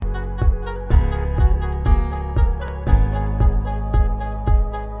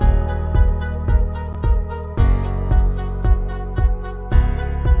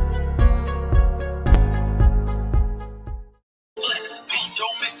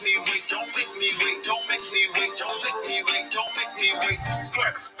me wait, don't make me wait, don't make me wait, don't make me wait, don't make me wait.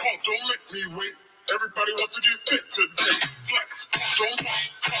 Flex, pump, don't make me wait. Everybody wants to get fit today. Flex, don't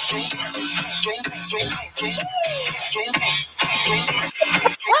flex, don't.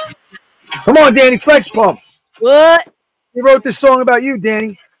 Come on, Danny, flex pump. What? He wrote this song about you,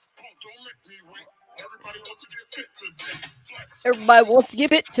 Danny. Everybody wants to get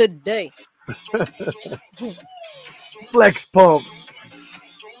fit today. Flex pump.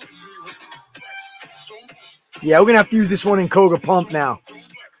 Yeah, we're gonna have to use this one in Koga pump now.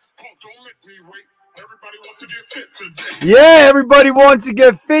 Yeah, everybody wants to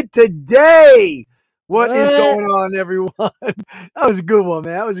get fit today. What is going on, everyone? That was a good one,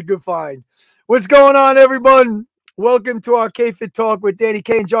 man. That was a good find. What's going on, everyone? Welcome to our KFIT Talk with Danny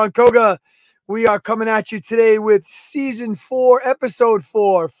K and John Koga. We are coming at you today with Season 4, Episode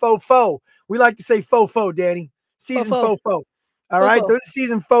 4, Fofo. We like to say Fofo, Danny. Season Fofo. All right, so this is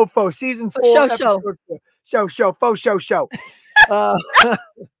Season Fofo. Season 4, Episode 4. Show. Oh,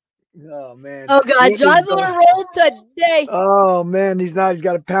 man. Oh, God. John's on a roll today. Oh, man. He's not. He's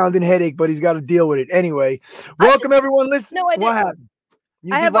got a pounding headache, but he's got to deal with it. Anyway, welcome, everyone. Listen. No, I didn't. What happened?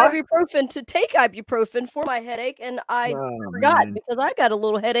 I have ibuprofen to take ibuprofen for my headache, and I forgot because I got a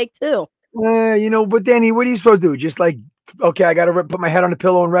little headache, too. But Danny, what are you supposed to do? Just like, okay, I got to put my head on a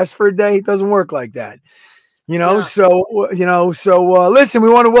pillow and rest for a day? It doesn't work like that. So listen, we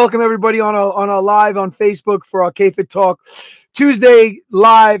want to welcome everybody on our live on Facebook for our KFIT Talk Tuesday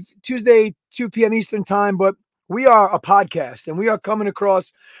 2 p.m. Eastern time, but we are a podcast and we are coming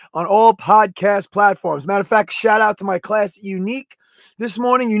across on all podcast platforms. Matter of fact, shout out to my class Unique this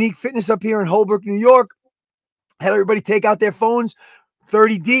morning, Unique Fitness up here in Holbrook, New York. Had everybody take out their phones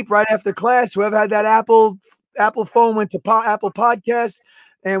 30 deep right after class. Whoever had that Apple phone went to Apple Podcasts.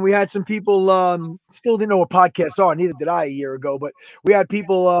 And we had some people still didn't know what podcasts are. Neither did I a year ago, but we had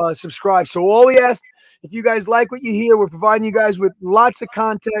people subscribe. So all we asked, if you guys like what you hear, we're providing you guys with lots of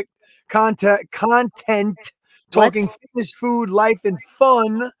content, talking fitness, food, life, and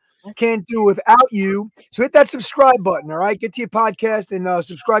fun. Can't do without you. So hit that subscribe button, all right? Get to your podcast and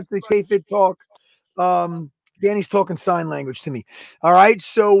subscribe to the KFIT Talk. Danny's talking sign language to me. All right.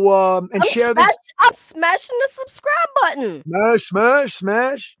 So, share this. I'm smashing the subscribe button.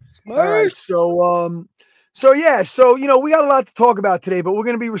 Smash. All right. So, we got a lot to talk about today, but we're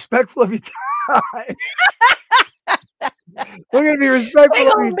going to be respectful of your time. We're going to be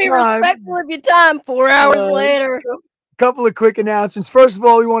respectful of your time 4 hours later. A couple of quick announcements. First of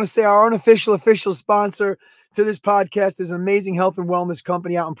all, we want to say our unofficial official sponsor to this podcast is an amazing health and wellness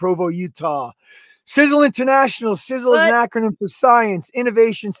company out in Provo, Utah. Sizzle International. Sizzle is an acronym for science,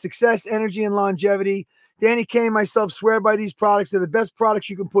 innovation, success, energy, and longevity. Danny K and myself swear by these products. They're the best products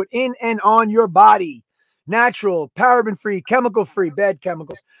you can put in and on your body. Natural, paraben-free, chemical-free, bad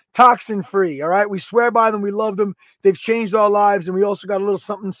chemicals, toxin-free. All right. We swear by them. We love them. They've changed our lives. And we also got a little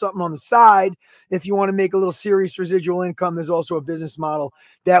something on the side. If you want to make a little serious residual income, there's also a business model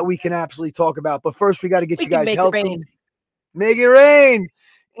that we can absolutely talk about. But first, we got to get you guys healthy. Make it rain.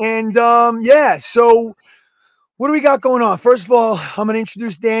 And so what do we got going on? First of all, I'm going to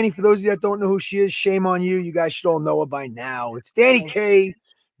introduce Danny. For those of you that don't know who she is, shame on you. You guys should all know her by now. It's Danny K,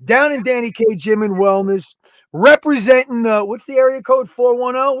 down in Danny K Gym and Wellness, representing what's the area code?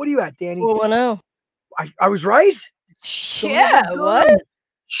 410? What are you at, Danny? 410. I was right? Yeah, what?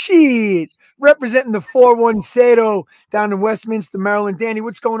 Shit. Representing the 410 down in Westminster, Maryland. Danny,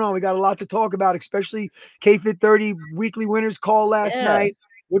 what's going on? We got a lot to talk about, especially KFIT 30 weekly winners call last night.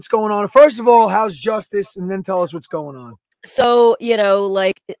 What's going on? First of all, how's Justice? And then tell us what's going on. So,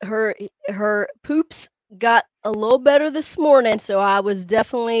 her poops got a little better this morning. So I was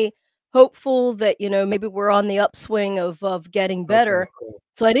definitely hopeful that, maybe we're on the upswing of getting better. Okay, cool.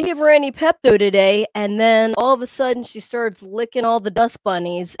 So I didn't give her any Pepto today. And then all of a sudden she starts licking all the dust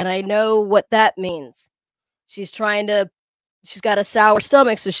bunnies. And I know what that means. She's got a sour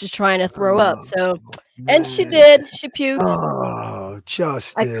stomach. So she's trying to throw up. So, and she did. She puked. Oh,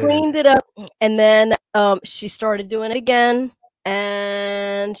 Justice. I cleaned it up. And then she started doing it again.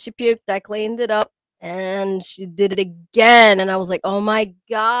 And she puked. I cleaned it up. And she did it again. And I was like, oh, my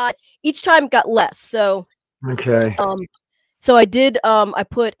God. Each time it got less. So, okay. So I did, I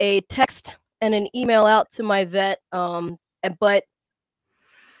put a text and an email out to my vet, but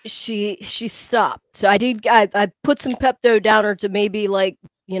she stopped. So I put some Pepto down her to maybe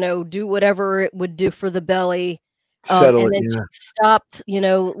do whatever it would do for the belly. Settle and it, then she stopped,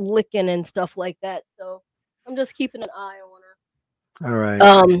 licking and stuff like that. So I'm just keeping an eye on her. All right.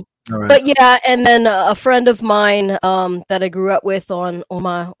 All right. But yeah, and then a friend of mine that I grew up with on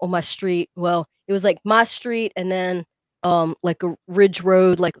my street. Well, it was like my street, and then like a ridge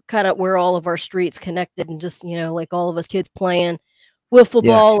road, like kind of where all of our streets connected, and just like all of us kids playing wiffle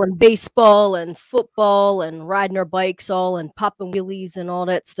Yeah. ball and baseball and football and riding our bikes all and popping wheelies and all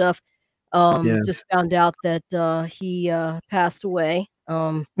that stuff. Yeah. Just found out that he passed away.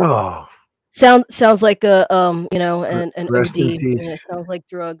 Oh, Sounds like a an rest in OD. peace. It sounds like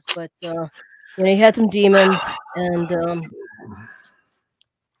drugs, but he had some demons, and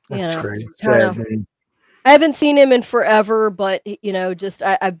That's kind great. Sad, of. man. I haven't seen him in forever, but just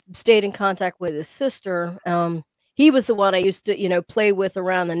I've stayed in contact with his sister. He was the one I used to play with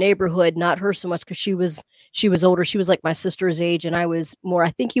around the neighborhood. Not her so much because she was older. She was like my sister's age, and I was more.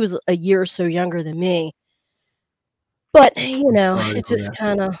 I think he was a year or so younger than me. But Sorry it for just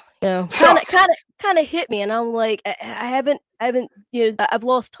that. kind of hit me, and I'm like, I haven't I've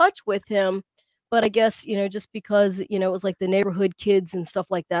lost touch with him, but I guess just because it was like the neighborhood kids and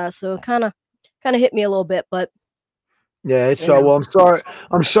stuff like that, so it kind of hit me a little bit, but Yeah, it's you know, well. I'm sorry.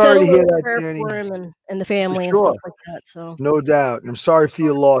 I'm said sorry a to hear little that, prayer Danny. for him and the For family and stuff sure. like that. So No doubt. And I'm sorry for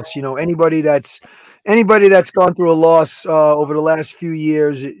your loss. Anybody that's gone through a loss over the last few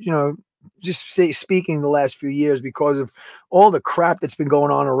years, speaking the last few years because of all the crap that's been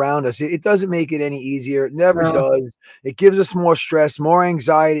going on around us, it doesn't make it any easier. It never does. It gives us more stress, more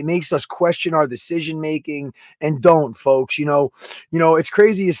anxiety. It makes us question our decision making. And don't, folks. It's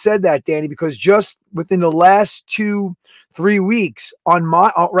crazy you said that, Danny, because just within the last 2-3 weeks on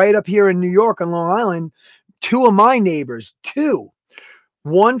my right up here in New York on Long Island, two of my neighbors,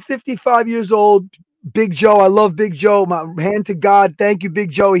 one 55 years old, Big Joe. I love Big Joe. My hand to God. Thank you,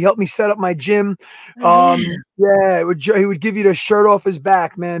 Big Joe. He helped me set up my gym. yeah. Yeah, he would give you the shirt off his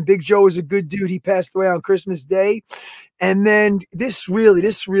back, man. Big Joe was a good dude. He passed away on Christmas Day. And then this really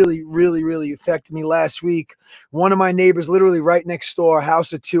affected me last week. One of my neighbors, literally right next door,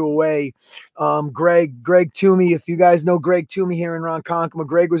 house or two away, Greg Toomey. If you guys know Greg Toomey here in Ronkonkoma,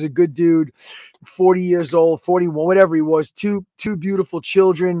 Greg was a good dude, 40 years old, 41, whatever he was. Two beautiful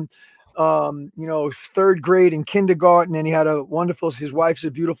children, third grade and kindergarten, and he had his wife's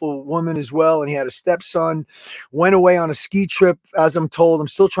a beautiful woman as well, and he had a stepson. Went away on a ski trip, as I'm told. I'm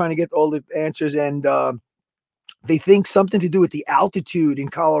still trying to get all the answers, and they think something to do with the altitude in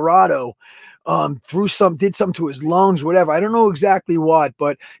Colorado. Did something to his lungs, whatever. I don't know exactly what,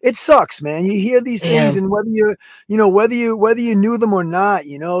 but it sucks, man. You hear these things, and whether you knew them or not,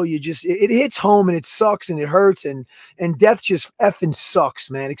 you just it hits home, and it sucks, and it hurts, and death just effing sucks,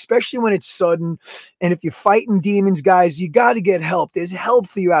 man. Especially when it's sudden, and if you're fighting demons, guys, you got to get help. There's help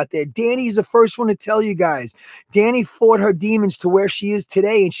for you out there. Danny's the first one to tell you guys. Danny fought her demons to where she is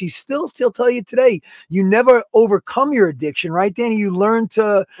today, and she still tell you today. You never overcome your addiction, right, Danny? You learn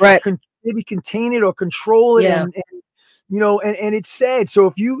to Right. maybe contain it or control it, Yeah. and it's sad.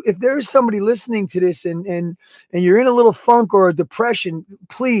 So if there's somebody listening to this and you're in a little funk or a depression,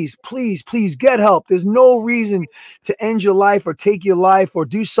 please get help. There's no reason to end your life or take your life or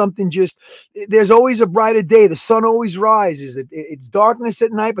do something. There's always a brighter day. The sun always rises. It's darkness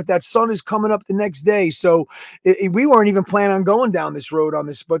at night, but that sun is coming up the next day. So we weren't even planning on going down this road on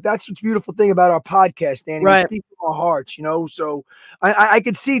this, but that's the beautiful thing about our podcast, Danny. Right. We speak from our hearts, so I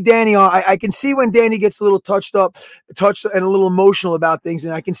could see Danny I can see when Danny gets a little touched and a little emotional about things,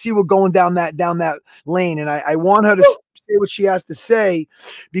 and I can see we're going down that lane, and I want her to say what she has to say,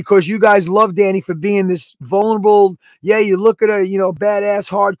 because you guys love Danny for being this vulnerable. Yeah, you look at her, badass,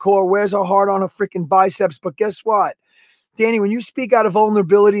 hardcore, wears her heart on her freaking biceps, but guess what, Danny, when you speak out of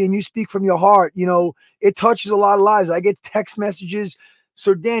vulnerability and you speak from your heart, it touches a lot of lives. I get text messages.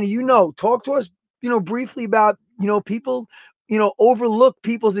 So Danny, talk to us, briefly about, people, overlook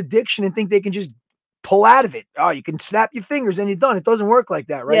people's addiction and think they can just pull out of it. Oh, you can snap your fingers and you're done. It doesn't work like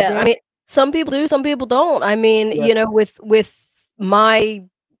that, right, Yeah. Danny? I mean, some people do, some people don't. I mean, Yeah. with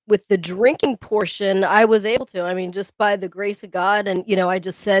the drinking portion, I was able to. I mean, just by the grace of God, and I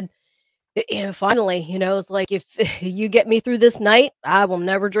just said, finally, it's like, if you get me through this night, I will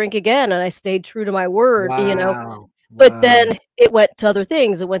never drink again, and I stayed true to my word. Wow. But then it went to other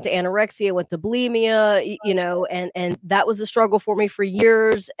things. It went to anorexia, it went to bulimia, and that was a struggle for me for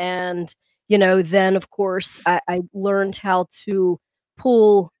years. And, then of course I learned how to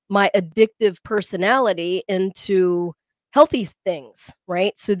pull my addictive personality into healthy things,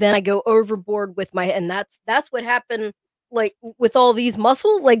 right? So then I go overboard with and that's what happened, like with all these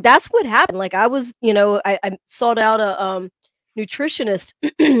muscles, like that's what happened. Like I was, I sought out a nutritionist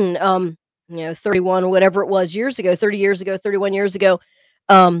 31 or whatever it was years ago, 30 years ago, 31 years ago,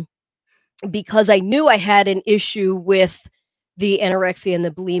 because I knew I had an issue with the anorexia and the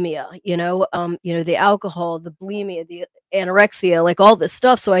bulimia, the alcohol, the bulimia, the anorexia, like all this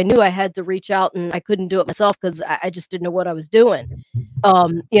stuff. So I knew I had to reach out, and I couldn't do it myself because I just didn't know what I was doing.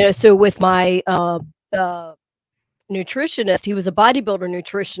 So with my nutritionist, he was a bodybuilder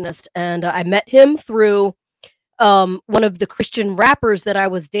nutritionist, and I met him through one of the Christian rappers that I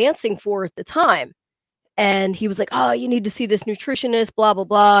was dancing for at the time. And he was like, "Oh, you need to see this nutritionist, blah, blah,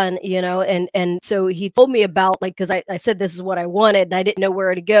 blah." And, and so he told me about, like, cause I said, this is what I wanted, and I didn't know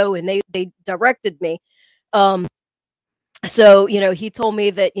where to go. And they directed me. So, he told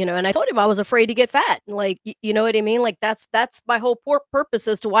me that, and I told him I was afraid to get fat. Like, you know what I mean? Like, that's my whole purpose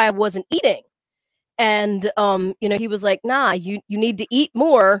as to why I wasn't eating. And, he was like, "Nah, you need to eat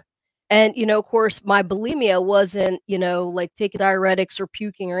more." And, of course, my bulimia wasn't, like taking diuretics or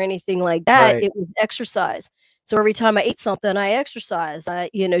puking or anything like that. Right. It was exercise. So every time I ate something, I exercised. I,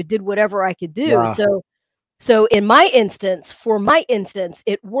 did whatever I could do. Wow. So for my instance,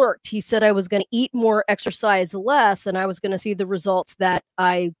 it worked. He said I was going to eat more, exercise less, and I was going to see the results that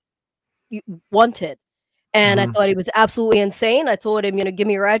I wanted. And I thought he was absolutely insane. I told him, give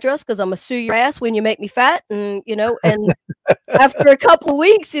me your address because I'm going to sue your ass when you make me fat. And, and after a couple of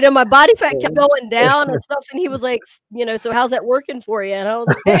weeks, my body fat kept going down and stuff. And he was like, "So how's that working for you?" And I was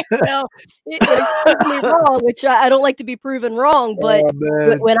like, "Hey, you proved me wrong," which I don't like to be proven wrong, but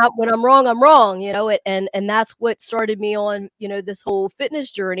when I'm wrong, I'm wrong, and that's what started me on, this whole fitness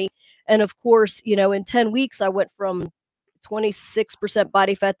journey. And of course, in 10 weeks, I went from 26%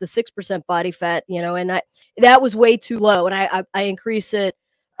 body fat to 6% body fat, and that was way too low. And I increased it.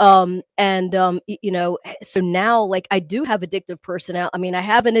 So now, like, I do have addictive personality. I mean, I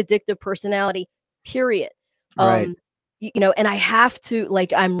have an addictive personality, period. Right. And I have to,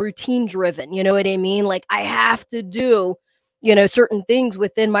 like, I'm routine driven, you know what I mean? Like, I have to do, certain things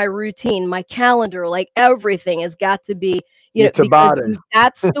within my routine, my calendar, like everything has got to be, because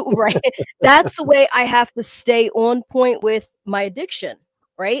that's the right. That's the way I have to stay on point with my addiction.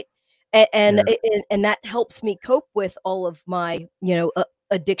 Right. And that helps me cope with all of my,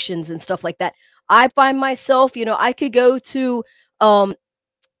 addictions and stuff like that. I find myself, I could go to, what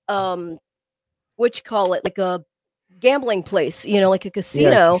you call it, like a gambling place, like a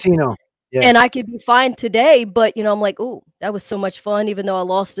casino. Yeah. And I could be fine today, but, I'm like, "Oh, that was so much fun," even though I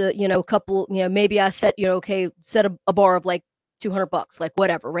lost a couple, maybe I set, set a bar of like $200, like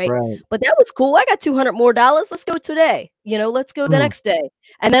whatever, right? But that was cool. I got $200 more. Let's go today. Let's go the next day.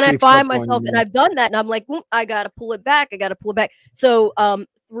 And then I find myself, and I've done that, and I'm like, I got to pull it back. So,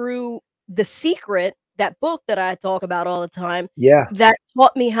 through The Secret, that book that I talk about all the time, that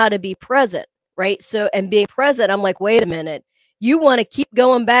taught me how to be present, right? So, and being present, I'm like, wait a minute. You want to keep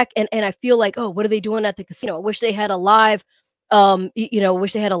going back, and I feel like, oh, what are they doing at the casino? I wish they had a live,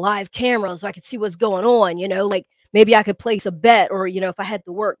 wish they had a live camera so I could see what's going on. Like maybe I could place a bet, or if I had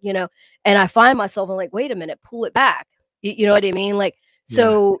to work, and I find myself, I'm like, wait a minute, pull it back. You know what I mean? Like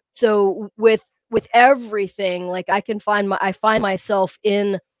so with everything, like I find myself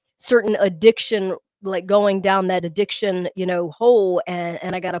in certain addiction, like going down that addiction, hole,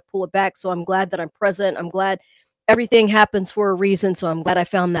 and I got to pull it back. So I'm glad that I'm present. I'm glad everything happens for a reason. So I'm glad I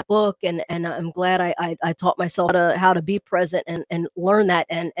found that book, and I'm glad I taught myself how to be present and learn that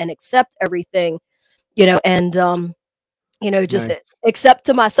and accept everything, and just accept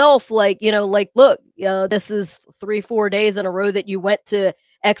to myself, like, like, look, this is 3-4 days in a row that you went to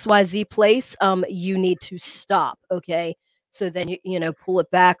XYZ place. You need to stop. Okay. So then you pull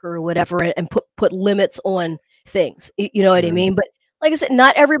it back or whatever, and put limits on things. You know what I mean? But like I said,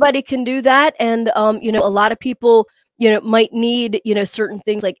 not everybody can do that. And, a lot of people, might need, certain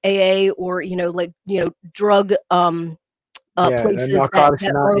things like AA or, like, drug, places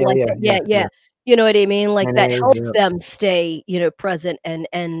that are like that. Yeah. You know what I mean? Like that helps them stay, present and,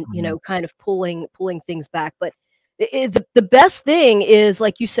 kind of pulling things back. But the best thing is,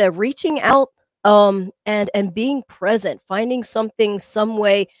 like you said, reaching out, and being present, finding something, some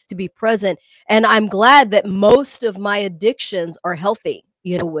way to be present. And I'm glad that most of my addictions are healthy,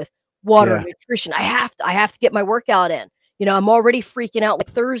 with water, nutrition. I have to get my workout in. I'm already freaking out. Like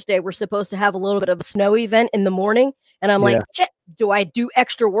Thursday, we're supposed to have a little bit of a snow event in the morning. And I'm like, shit, do I do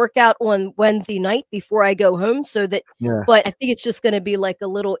extra workout on Wednesday night before I go home? So that, but I think it's just going to be like a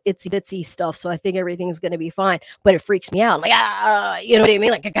little itsy bitsy stuff. So I think everything's going to be fine, but it freaks me out. I'm like, you know what I mean?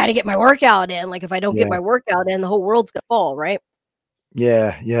 Like I got to get my workout in. Like if I don't get my workout in, the whole world's going to fall. Right.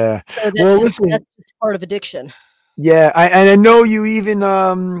 Yeah. So that's just part of addiction. Yeah, I know you even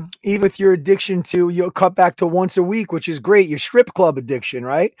with your addiction to, you'll cut back to once a week, which is great. Your strip club addiction,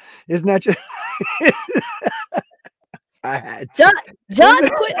 right? Isn't that just I had John's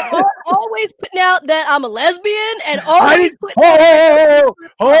to. always putting out that I'm a lesbian and always putting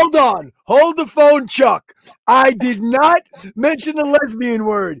hold on. Hold the phone, Chuck. I did not mention the lesbian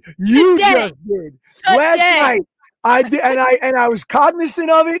word. You just did. Last night. I did, and I was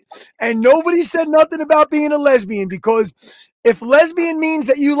cognizant of it, and nobody said nothing about being a lesbian, because if lesbian means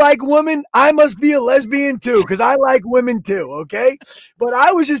that you like women, I must be a lesbian too, because I like women too, okay? But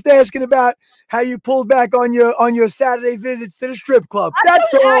I was just asking about how you pulled back on your Saturday visits to the strip club.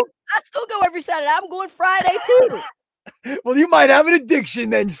 That's all. I still go every Saturday. I'm going Friday too. Well, you might have an addiction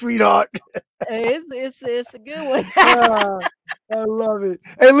then, sweetheart. It's a good one. I love it.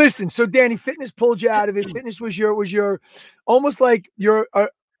 Hey, listen. So, Dani, fitness pulled you out of it. Fitness was your almost like your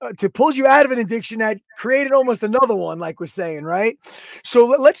to pull you out of an addiction that created almost another one, like we're saying, right? So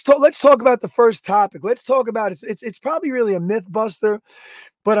let's talk about the first topic. Let's talk about it's probably really a myth buster.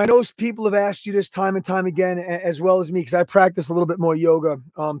 But I know people have asked you this time and time again, as well as me, because I practice a little bit more yoga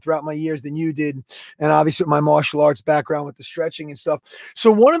throughout my years than you did. And obviously with my martial arts background with the stretching and stuff.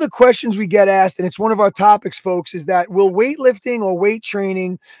 So one of the questions we get asked, and it's one of our topics, folks, is that will weightlifting or weight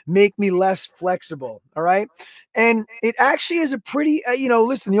training make me less flexible? All right. And it actually is a pretty,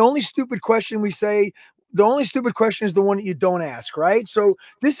 listen, the only stupid question is the one that you don't ask, right? So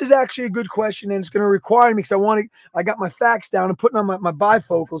this is actually a good question, and it's going to require me, because I got my facts down and putting on my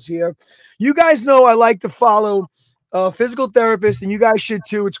bifocals here. You guys know I like to follow physical therapists, and you guys should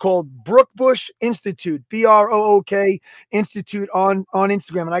too. It's called Brookbush Institute, BROOK Institute on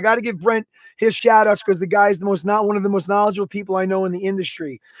Instagram. And I got to give Brent his shout outs, because the guy's one of the most knowledgeable people I know in the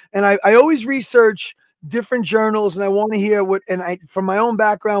industry. And I always research different journals, and I want to hear from my own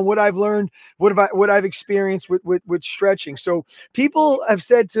background, what I've learned, what I've experienced with stretching. So people have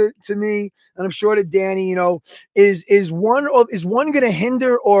said to me, and I'm sure to Dani, is one going to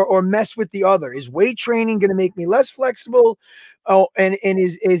hinder or mess with the other? Is weight training going to make me less flexible? Oh, and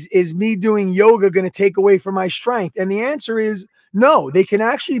is me doing yoga going to take away from my strength? And the answer is no. They can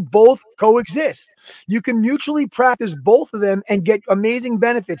actually both coexist. You can mutually practice both of them and get amazing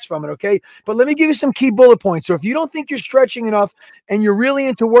benefits from it, okay? But let me give you some key bullet points. So if you don't think you're stretching enough and you're really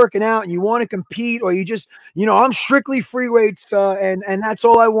into working out and you want to compete, or you just, I'm strictly free weights and that's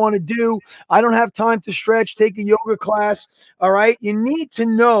all I want to do, I don't have time to stretch, take a yoga class, all right? You need to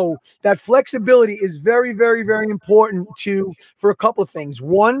know that flexibility is very, very, very important for a couple of things.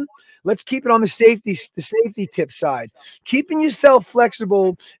 One, let's keep it on the safety tip side. Keeping yourself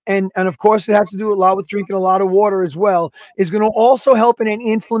flexible, and of course it has to do a lot with drinking a lot of water as well, is going to also help in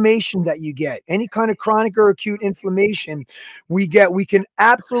any inflammation that you get. Any kind of chronic or acute inflammation we can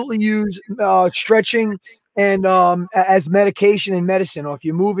absolutely use stretching and as medication and medicine, or if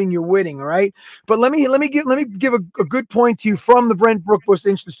you're moving, you're winning, all right? But let me give a good point to you from the Brent Brookbush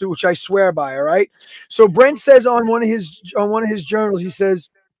Institute, which I swear by, all right? So Brent says on one of his journals, he says,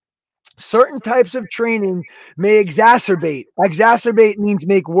 certain types of training may exacerbate. Exacerbate means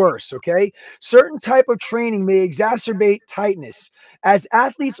make worse, okay? Certain type of training may exacerbate tightness, as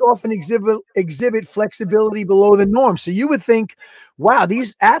athletes often exhibit flexibility below the norm. So you would think, wow,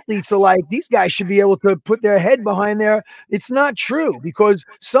 these athletes are like, these guys should be able to put their head behind there. It's not true, because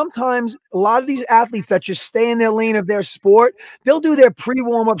sometimes a lot of these athletes that just stay in their lane of their sport, they'll do their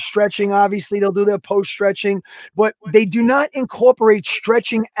pre-warm-up stretching, obviously they'll do their post-stretching, but they do not incorporate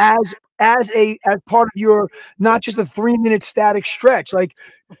stretching as part of your, not just a 3-minute static stretch. Like,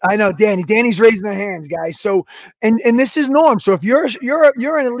 I know Dani's raising her hands, guys. So, and this is norm. So if you're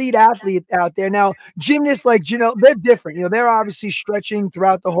an elite athlete out there now, gymnasts, like, they're different. They're obviously stretching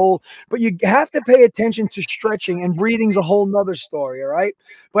throughout the whole, but you have to pay attention to stretching, and breathing's a whole nother story. All right.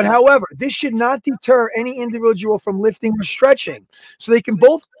 But however, this should not deter any individual from lifting or stretching. So they can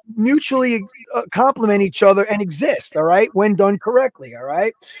both mutually complement each other and exist, all right, when done correctly, all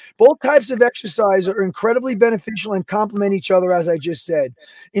right? Both types of exercise are incredibly beneficial and complement each other, as I just said.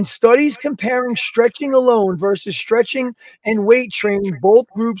 In studies comparing stretching alone versus stretching and weight training, both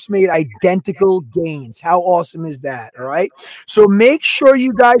groups made identical gains. How awesome is that, all right? So make sure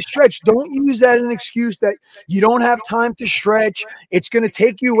you guys stretch. Don't use that as an excuse that you don't have time to stretch. It's going to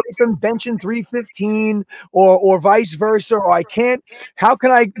take you away from benching 315 or vice versa, or how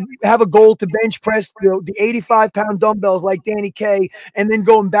can I have a goal to bench press the 85-pound dumbbells like Dani K and then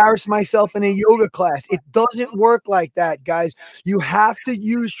go embarrass myself in a yoga class? It doesn't work like that, guys. You have to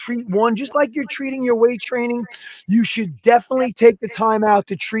treat one, just like you're treating your weight training. You should definitely take the time out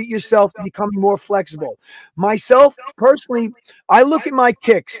to treat yourself to becoming more flexible. Myself, personally, I look at my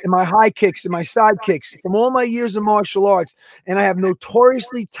kicks and my high kicks and my side kicks from all my years of martial arts, and I have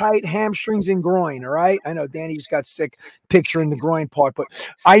notoriously tight hamstrings and groin, all right? I know Dani just got sick picturing the groin part, but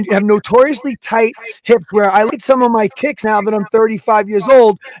I have notoriously tight hips where I look at some of my kicks now that I'm 35 years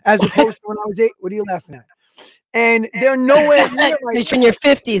old, as opposed to when I was 8. What are you laughing at? And they're nowhere near You're in your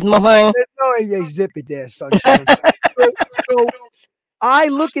 50s, mama. there's no way you zip it there, sunshine. So I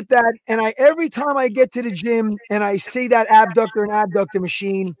look at that, and every time I get to the gym and I see that abductor and abductor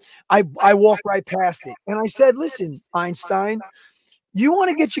machine, I walk right past it. And I said, listen, Einstein, you want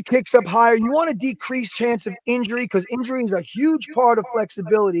to get your kicks up higher. You want to decrease chance of injury, because injury is a huge part of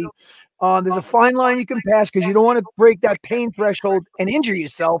flexibility. There's a fine line you can pass because you don't want to break that pain threshold and injure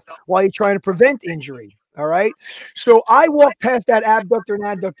yourself while you're trying to prevent injury. All right. So I walk past that abductor and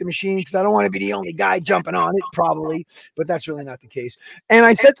adductor machine because I don't want to be the only guy jumping on it, probably, but that's really not the case. And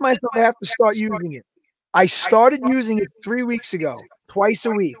I said to myself, I have to start using it. I started using it 3 weeks ago, twice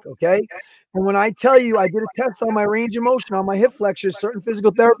a week. Okay. And when I tell you, I did a test on my range of motion on my hip flexors, certain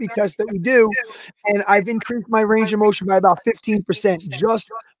physical therapy tests that we do, and I've increased my range of motion by about 15%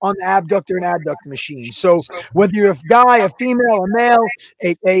 just on the abductor and adductor machine. So whether you're a guy, a female, a male,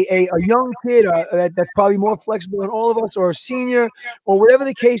 a young kid that's probably more flexible than all of us, or a senior, or whatever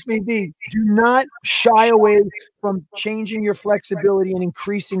the case may be, do not shy away from changing your flexibility and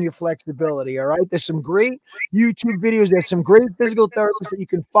increasing your flexibility. All right. There's some great YouTube videos. There's some great physical therapists that you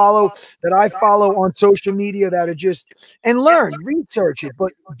can follow, that I follow on social media, that are just, and learn, research it,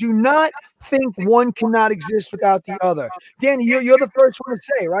 but do not think one cannot exist without the other. Dani, you're the first one to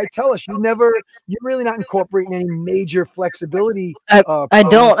say, right? Tell us, you're really not incorporating any major flexibility. I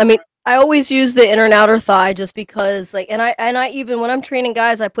don't. I mean, I always use the inner and outer thigh just because, like, and I even when I'm training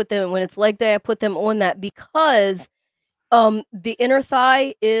guys, I put them, when it's leg day, I put them on that because the inner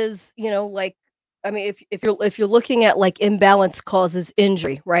thigh is, like, I mean, if you're looking at like imbalance causes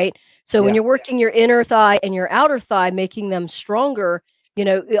injury, right? So when you're working your inner thigh and your outer thigh, making them stronger,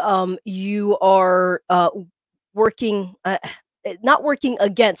 you are working, not working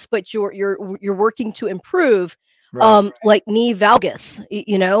against, but you're working to improve. Right. Like knee valgus,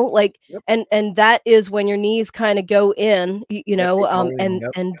 like, and that is when your knees kind of go in,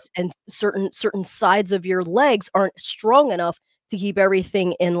 and certain sides of your legs aren't strong enough to keep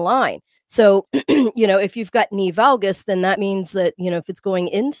everything in line. So, if you've got knee valgus, then that means that, if it's going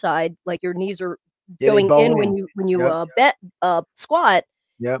inside, like your knees are going in when you squat,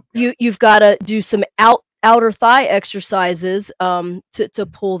 you've got to do some outer thigh exercises to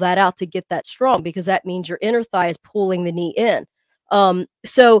pull that out, to get that strong, because that means your inner thigh is pulling the knee in.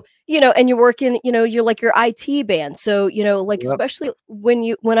 So, and you're working, you're like your IT band. So, like, especially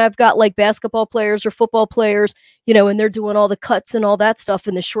when I've got like basketball players or football players, and they're doing all the cuts and all that stuff,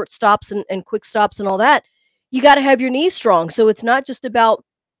 and the short stops and quick stops and all that, you got to have your knees strong. So it's not just about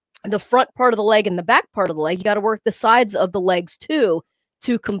the front part of the leg and the back part of the leg. You got to work the sides of the legs too,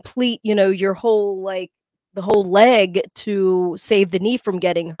 to complete, your whole, like, the whole leg, to save the knee from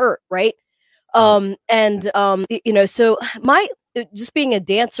getting hurt. Right. So my, just being a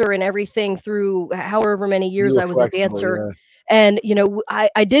dancer and everything through however many years I was a dancer. Yeah. And,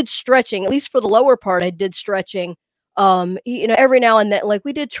 I did stretching, at least for the lower part, I did stretching, every now and then, like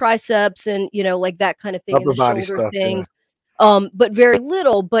we did triceps and, like that kind of thing, upper and the shoulder stuff, things. Yeah. But very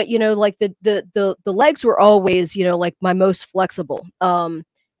little, but, like the legs were always, like my most flexible.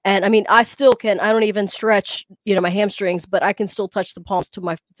 And I mean, I don't even stretch, my hamstrings, but I can still touch the palms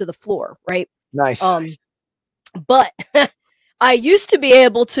to the floor. Right. Nice. But I used to be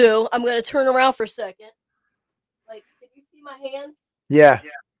able to, I'm going to turn around for a second. Like, can you see my hands? Yeah.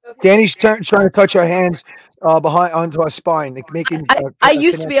 Okay. Dani's trying to touch our hands behind onto our spine, like making. I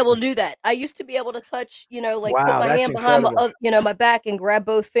used to be able to do that. I used to be able to touch, like, put my hand behind my back and grab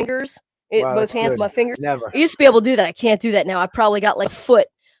both fingers, both hands, my fingers. Never. I used to be able to do that. I can't do that now. I probably got like a foot.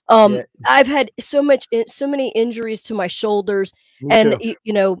 I've had so many injuries to my shoulders. Me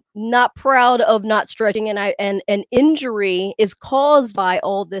too. Not proud of not stretching, and injury is caused by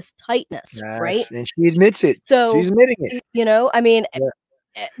all this tightness, right? And she admits it. So she's admitting it. I mean,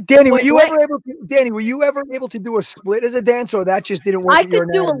 Dani, were you ever able to do a split as a dancer, or that just didn't work? I could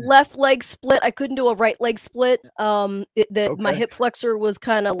do a left leg split. I couldn't do a right leg split. My hip flexor was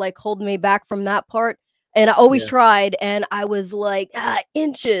kind of like holding me back from that part. And I always tried, and I was like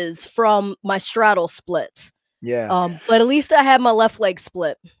inches from my straddle splits. Yeah. But at least I had my left leg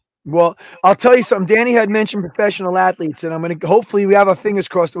split. Well, I'll tell you something. Dani had mentioned professional athletes, and hopefully we have our fingers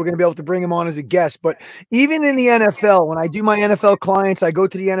crossed that we're going to be able to bring him on as a guest. But even in the NFL, when I do my NFL clients, I go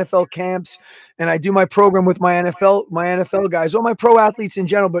to the NFL camps and I do my program with my NFL guys, or my pro athletes in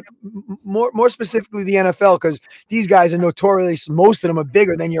general, but more specifically the NFL, because these guys are notoriously, most of them are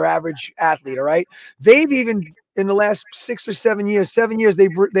bigger than your average athlete. All right. They've even in the last 6 or 7 years,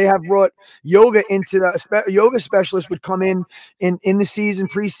 they have brought yoga into the yoga specialists would come in the season,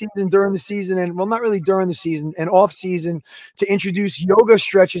 preseason, during the season, and well, not really during the season and off season, to introduce yoga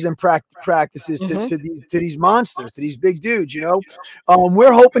stretches and practices to these monsters, to these big dudes.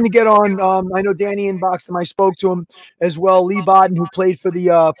 We're hoping to get on. I know Danny inboxed him. I spoke to him as well. Lee Bodden, who played for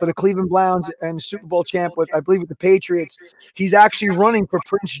the Cleveland Browns and Super Bowl champ with, I believe, with the Patriots. He's actually running for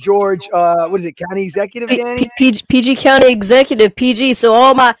Prince George. What is it, county executive, Danny? PG County executive, PG. So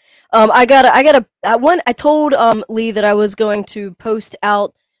all my I told Lee that I was going to post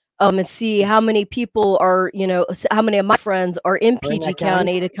out and see how many people are, how many of my friends are in PG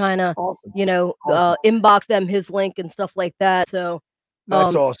County to kind of, Awesome. Inbox them his link and stuff like that. So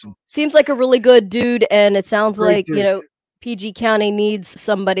that's awesome. Seems like a really good dude, and it sounds Great like dude. PG County needs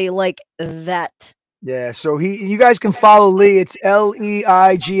somebody like that. Yeah, so you guys can follow Lee. It's LEIGHBODDEN.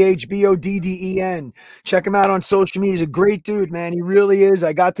 Check him out on social media. He's a great dude, man. He really is.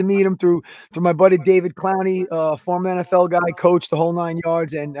 I got to meet him through my buddy David Clowney, former NFL guy, coach, the whole 9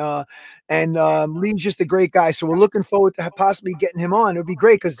 yards, and Lee's just a great guy. So we're looking forward to possibly getting him on. It would be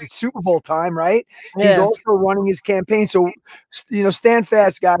great because it's Super Bowl time, right? Yeah. He's also running his campaign. So stand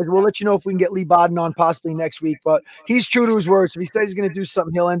fast, guys. We'll let you know if we can get Lee Bodden on possibly next week. But he's true to his words. If he says he's going to do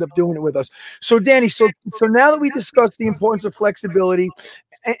something, he'll end up doing it with us. So Danny. So now that we discussed the importance of flexibility,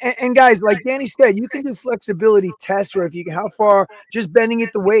 and guys, like Danny said, you can do flexibility tests, or how far, just bending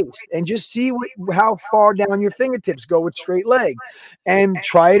at the waist, and just see how far down your fingertips go with straight leg, and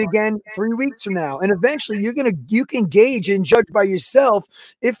try it again 3 weeks from now, and eventually you can gauge and judge by yourself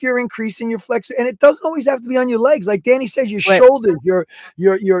if you're increasing your flex. And it doesn't always have to be on your legs, like Danny says. Your shoulders, your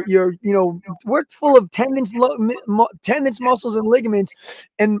we're full of tendons, muscles, and ligaments,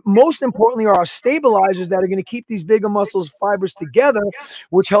 and most importantly are our stabilizers that are going to keep these bigger muscles fibers together,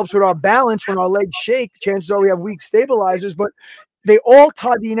 which helps with our balance when our legs shake. Chances are we have weak stabilizers, but they all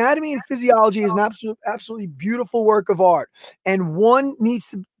tie. The anatomy and physiology is an absolutely beautiful work of art, and one needs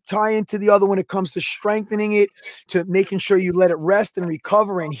to tie into the other when it comes to strengthening it, to making sure you let it rest and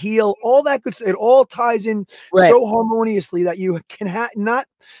recover and heal. All that good stuff. It all ties in so harmoniously that you can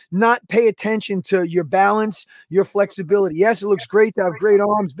not pay attention to your balance, your flexibility. Yes, it looks great to have great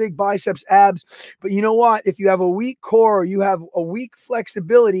arms, big biceps, abs, but you know what? If you have a weak core, or you have a weak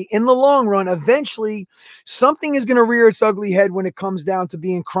flexibility, in the long run, eventually something is going to rear its ugly head when it comes down to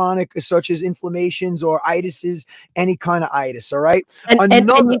being chronic, such as inflammations or itises, any kind of itis. All right. And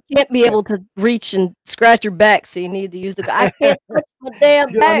you can't be able to reach and scratch your back, so you need to use I can't touch my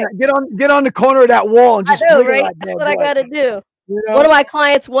damn back. Get on the corner of that wall and just right? That's what I got to do. One of my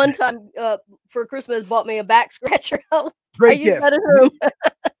clients one time for Christmas bought me a back scratcher. Great gift.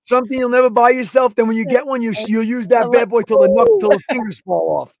 Something you'll never buy yourself. Then when you get one, you'll use that bad boy till the fingers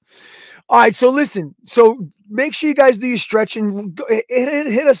fall off. All right, so listen. So make sure you guys do your stretching.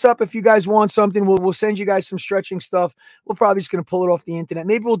 Hit us up if you guys want something. We'll send you guys some stretching stuff. We're probably just gonna pull it off the internet.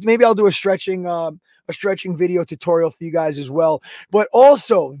 Maybe I'll do a stretching video tutorial for you guys as well. But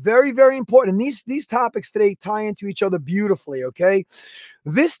also very, very important. These topics today tie into each other beautifully. Okay,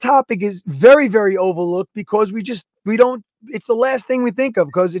 this topic is very, very overlooked because we don't. It's the last thing we think of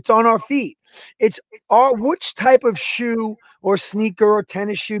because it's on our feet. It's which type of shoe or sneaker or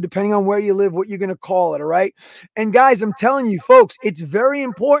tennis shoe, depending on where you live, what you're going to call it. All right. And guys, I'm telling you, folks, it's very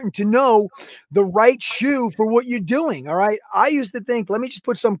important to know the right shoe for what you're doing. All right. I used to think, let me just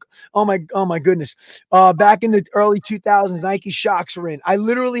put some, oh my goodness. Back in the early 2000s, Nike Shox were in. I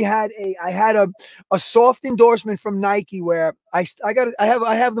literally had a soft endorsement from Nike where I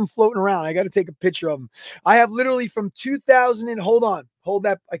have them floating around. I got to take a picture of them. I have literally from 2000 and hold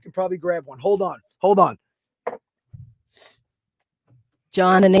that. I can probably grab one. Hold on.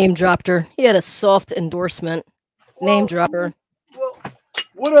 John, a name dropper. He had a soft endorsement. Name dropper.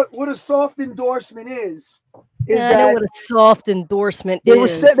 Well, what a soft endorsement is I know what a soft endorsement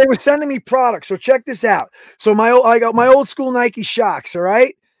is. They were sending me products. So check this out. So I got my old school Nike Shox. All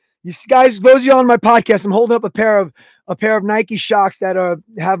right, you guys, those of you on my podcast, I'm holding up a pair of Nike Shox that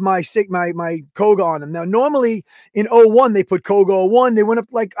have my Koga on them. Now, normally in 01, they put Koga 01. They went up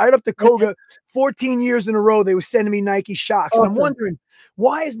right up to Koga 14 years in a row. They were sending me Nike Shox. Awesome. And I'm wondering,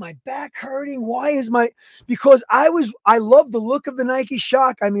 why is my back hurting? Because I love the look of the Nike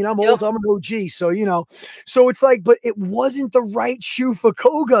Shox. I mean, I'm old, I'm an OG. So it's like, but it wasn't the right shoe for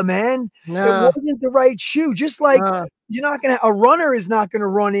Koga, man. No. It wasn't the right shoe. Just like a runner is not going to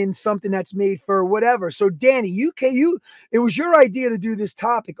run in something that's made for whatever. So Danny, it was your idea to do this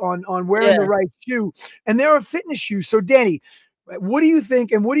topic on wearing the right shoe, and there are fitness shoes. So Danny, What do you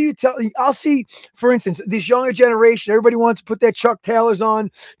think? And what do you tell? I'll see, for instance, this younger generation, everybody wants to put their Chuck Taylors on.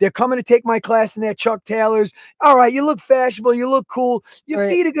 They're coming to take my class in their Chuck Taylors. All right, you look fashionable. You look cool. Your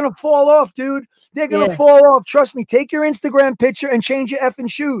feet are going to fall off, dude. They're going to fall off. Trust me. Take your Instagram picture and change your effing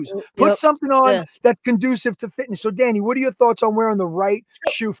shoes. Put something on that's conducive to fitness. So, Dani, what are your thoughts on wearing the right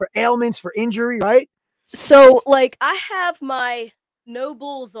shoe for ailments, for injury, right? So, like, I have my No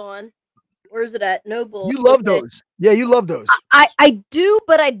Bulls on. Where's it at? No Bulls. You love those. Yeah, you love those. I do,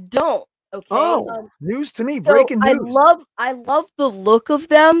 but I don't. Okay. Oh, news to me. Breaking news. I love the look of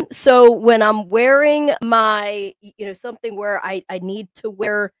them. So when I'm wearing my, something where I need to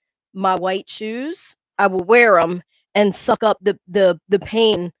wear my white shoes, I will wear them and suck up the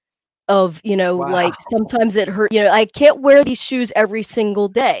pain of, like sometimes it hurt. I can't wear these shoes every single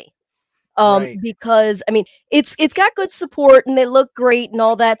day. Because I mean, it's got good support and they look great and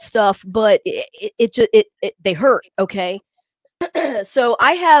all that stuff, but they hurt. Okay. So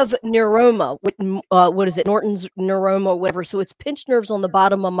I have neuroma, what is it? Norton's neuroma, whatever. So it's pinched nerves on the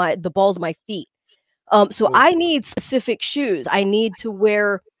bottom of the balls of my feet. So I need specific shoes. I need to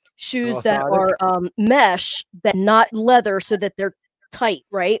wear shoes that are mesh, that not leather, so that they're tight,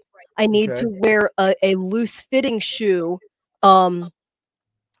 right? I need to wear a loose fitting shoe,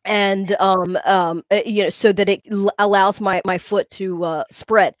 and so that it allows my foot to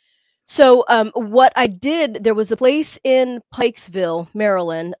spread. So what I did, there was a place in Pikesville,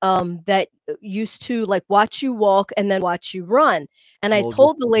 Maryland, that used to like watch you walk and then watch you run. And I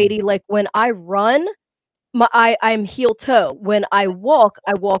told the lady, like, when I run, I'm heel toe. When I walk,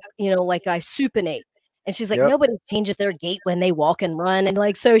 like I supinate. And she's like, nobody changes their gait when they walk and run. And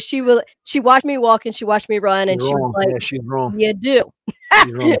like, so she watched me walk and she watched me run. And she was like, yeah, she's wrong. You do.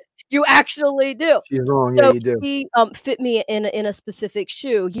 You actually do. She's wrong. So yeah, you do. She fit me in a specific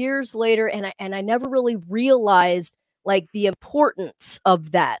shoe years later. And I never really realized like the importance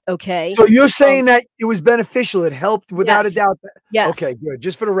of that. Okay. So you're saying that it was beneficial. It helped without a doubt. Yes. Okay, good.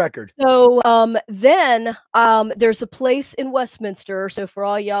 Just for the record. So then there's a place in Westminster. So for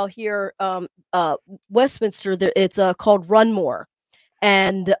all y'all here, Westminster, it's called Run More.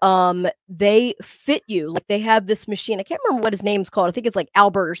 And they fit you. Like they have this machine. I can't remember what his name's called. I think it's like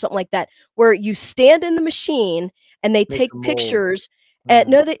Albert or something like that, where you stand in the machine and they take pictures. And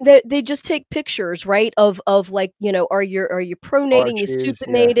no, they just take pictures, right? Of like, are you pronating, you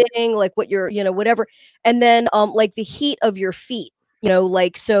supinating, like what you're, whatever. And then like the heat of your feet,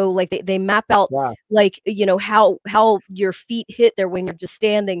 like, so like they map out like, how your feet hit there when you're just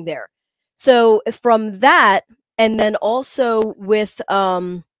standing there. So from that, and then also with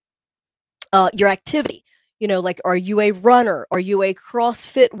your activity, like, are you a runner? Are you a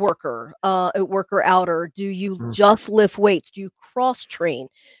CrossFit worker outer? Do you just lift weights? Do you cross train?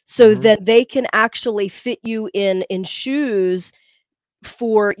 So that they can actually fit you in shoes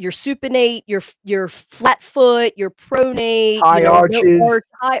for your supinate, your flat foot, your pronate, high arches,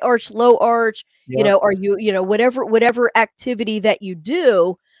 high arch, low arch. Are you, whatever activity that you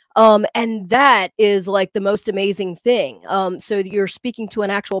do. And that is like the most amazing thing. So you're speaking to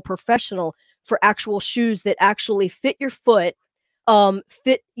an actual professional for actual shoes that actually fit your foot,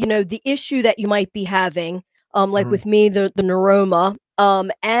 fit, the issue that you might be having, like with me, the neuroma,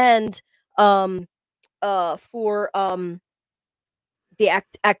 and for the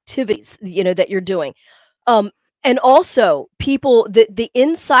activities, that you're doing. And also people, the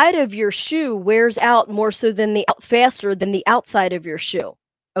inside of your shoe wears out more so than faster than the outside of your shoe.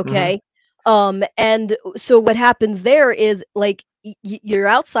 Okay. And so what happens there is like your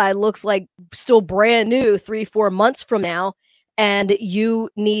outside looks like still brand new 3-4 months from now, and you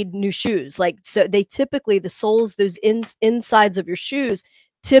need new shoes. Like, so they typically, the soles, those insides of your shoes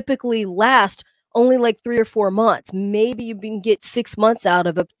typically last only like 3 or 4 months. Maybe you can get 6 months out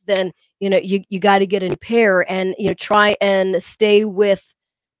of it. Then, you got to get a new pair and, try and stay with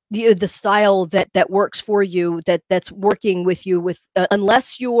the style that works for you, that's working with you with,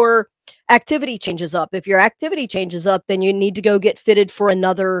 unless your activity changes up. If your activity changes up, then you need to go get fitted for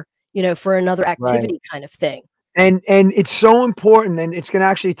another activity kind of thing. And it's so important, and it's going to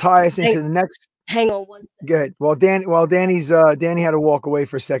actually tie us into the next. Hang on one second. Good. Well, Dani had to walk away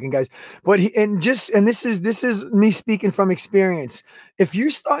for a second, guys. But this is me speaking from experience. If you're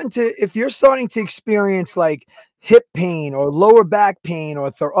starting to experience like hip pain or lower back pain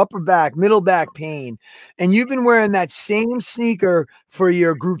or upper back, middle back pain, and you've been wearing that same sneaker for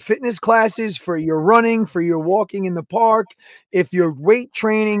your group fitness classes, for your running, for your walking in the park, if you're weight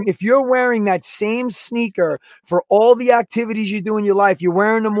training, if you're wearing that same sneaker for all the activities you do in your life, you're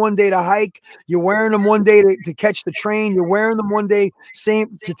wearing them one day to hike, you're wearing them one day to catch the train, you're wearing them one day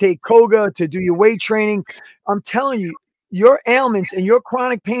to take Koga, to do your weight training. I'm telling you, your ailments and your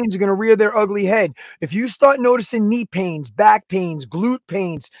chronic pains are going to rear their ugly head. If you start noticing knee pains, back pains, glute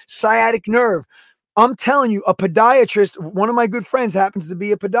pains, sciatic nerve, I'm telling you, a podiatrist, one of my good friends happens to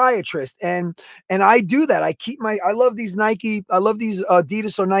be a podiatrist. And I do that. I love these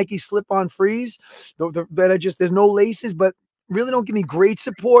Adidas or Nike slip-on frees that are just, there's no laces, but really don't give me great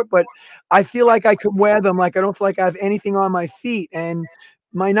support, but I feel like I could wear them. Like I don't feel like I have anything on my feet. And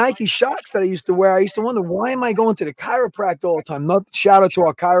my Nike shocks that I used to wear, I used to wonder, why am I going to the chiropractor all the time? Not shout out to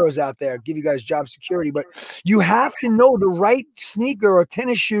our chiros out there, give you guys job security, but you have to know the right sneaker or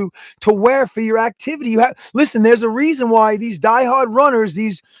tennis shoe to wear for your activity. Listen, there's a reason why these diehard runners,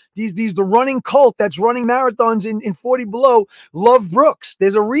 the running cult that's running marathons in 40 below love Brooks.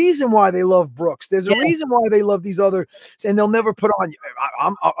 There's a reason why they love Brooks. There's a reason why they love these other, and they'll never put on.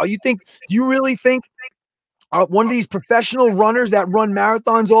 Do you really think one of these professional runners that run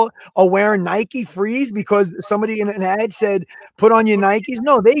marathons are wearing Nike Frees because somebody in an ad said, put on your Nikes?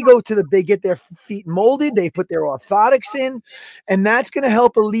 No, they get their feet molded, they put their orthotics in, and that's going to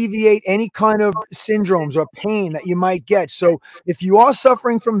help alleviate any kind of syndromes or pain that you might get. So if you are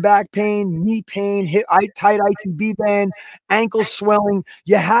suffering from back pain, knee pain, tight ITB band, ankle swelling,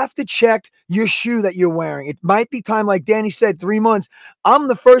 you have to check your shoe that you're wearing. It might be time, like Danny said, 3 months. I'm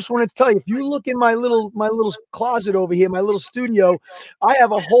the first one to tell you, if you look in my little closet over here, my little studio, I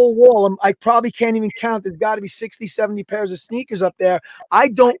have a whole wall. I probably can't even count. There's got to be 60, 70 pairs of sneakers up there. I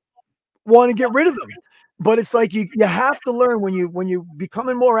don't want to get rid of them. But it's like you have to learn when you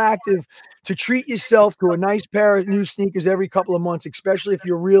becoming more active to treat yourself to a nice pair of new sneakers every couple of months, especially if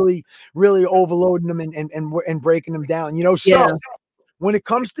you're really, really overloading them and breaking them down. So when it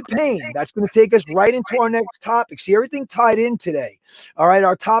comes to pain, that's going to take us right into our next topic. See, everything tied in today. All right.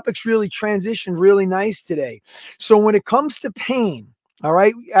 Our topics really transitioned really nice today. So when it comes to pain, all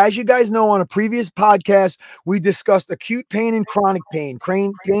right, as you guys know, on a previous podcast, we discussed acute pain and chronic pain,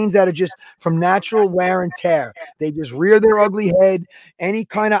 pains that are just from natural wear and tear. They just rear their ugly head, any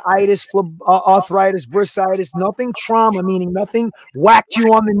kind of itis, arthritis, bursitis, nothing trauma, meaning nothing whacked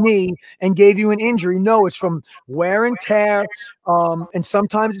you on the knee and gave you an injury. No, it's from wear and tear. And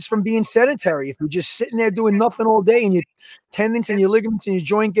sometimes it's from being sedentary. If you're just sitting there doing nothing all day and your tendons and your ligaments and your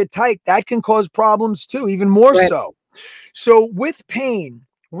joint get tight, that can cause problems too, even more so. So with pain,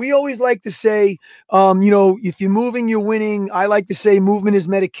 we always like to say, if you're moving, you're winning. I like to say movement is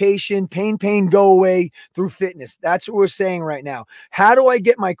medication. Pain, go away through fitness. That's what we're saying right now. How do I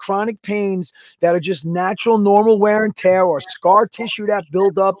get my chronic pains that are just natural, normal wear and tear or scar tissue that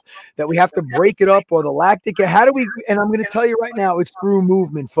build up that we have to break it up, or the lactic? And I'm going to tell you right now, it's through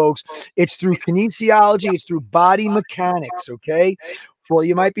movement, folks. It's through kinesiology. It's through body mechanics. Okay. Well,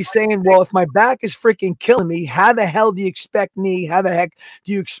 you might be saying, well, if my back is freaking killing me, how the heck do you expect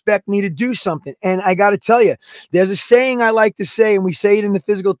me to do something? And I got to tell you, there's a saying I like to say, and we say it in the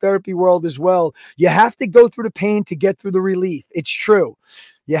physical therapy world as well. You have to go through the pain to get through the relief. It's true.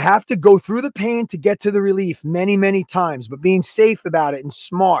 You have to go through the pain to get to the relief many, many times, but being safe about it and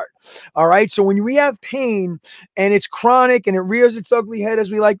smart. All right. So when we have pain and it's chronic and it rears its ugly head, as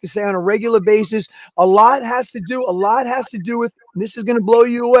we like to say, on a regular basis, a lot has to do with, this is going to blow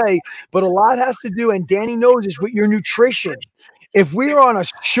you away, but a lot has to do, and Danny knows this, with your nutrition. If we're on a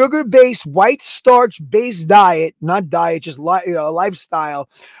sugar-based, white starch-based diet, not diet, just lifestyle,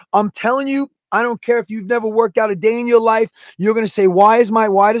 I'm telling you, I don't care if you've never worked out a day in your life, you're going to say, why does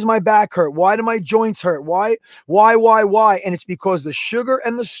my back hurt? Why do my joints hurt? Why? And it's because the sugar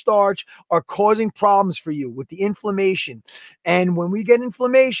and the starch are causing problems for you with the inflammation. And when we get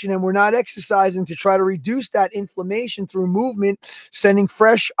inflammation and we're not exercising to try to reduce that inflammation through movement, sending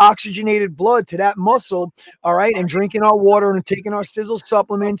fresh oxygenated blood to that muscle, all right, and drinking our water and taking our sizzle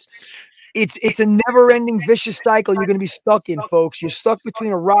supplements, it's a never-ending vicious cycle you're going to be stuck in, folks. You're stuck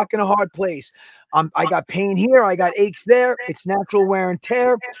between a rock and a hard place. I got pain here, I got aches there. It's natural wear and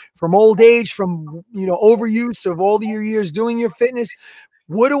tear from old age, from overuse of all your years doing your fitness.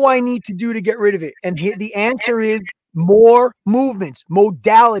 What do I need to do to get rid of it? And the answer is more movements,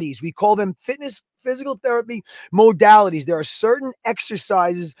 modalities. We call them physical therapy modalities. There are certain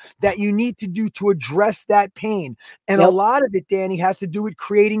exercises that you need to do to address that pain. And a lot of it, Danny, has to do with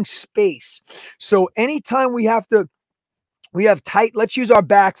creating space. So anytime we have tight, let's use our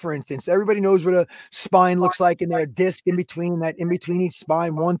back, for instance. Everybody knows what a spine looks like, and there a disc in between each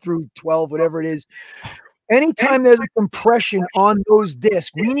spine, 1 through 12, whatever it is. Anytime there's a compression on those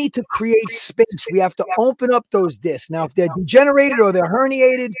discs, we need to create space. We have to open up those discs. Now, if they're degenerated or they're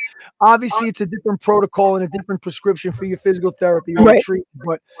herniated, obviously it's a different protocol and a different prescription for your physical therapy or treatment.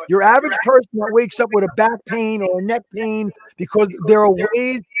 But your average person that wakes up with a back pain or a neck pain, because there are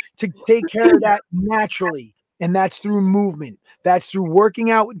ways to take care of that naturally. And that's through movement. That's through working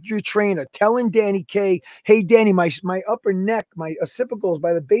out with your trainer, telling Danny K, hey, Danny, my upper neck, my occipitals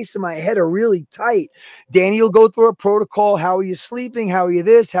by the base of my head are really tight. Danny will go through a protocol. How are you sleeping? How are you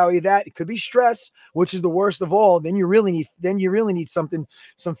this? How are you that? It could be stress, which is the worst of all. Then you really need something,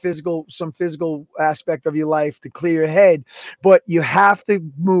 some physical aspect of your life to clear your head. But you have to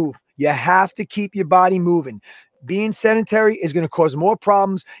move. You have to keep your body moving. Being sedentary is going to cause more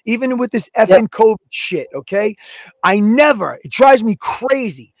problems, even with this effing COVID shit, okay? It drives me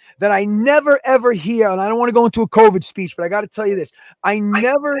crazy that I never, ever hear, and I don't want to go into a COVID speech, but I got to tell you this. I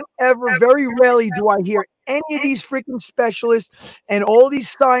never, ever, very rarely do I hear any of these freaking specialists and all these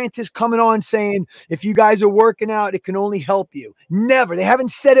scientists coming on saying, if you guys are working out, it can only help you. Never. They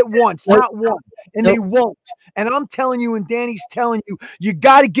haven't said it once, not one, and they won't. And I'm telling you, and Danny's telling you, you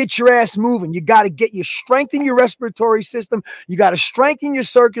got to get your ass moving. You got to strengthen your respiratory system. You got to strengthen your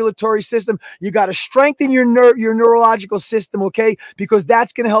circulatory system. You got to strengthen your neurological system, okay? Because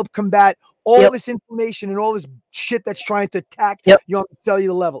that's going to help combat all this inflammation and all this shit that's trying to attack you on the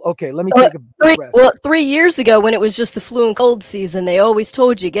cellular level. Okay, let me take a breath. Well, 3 years ago when it was just the flu and cold season, they always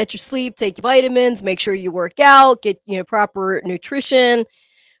told you, get your sleep, take your vitamins, make sure you work out, get proper nutrition.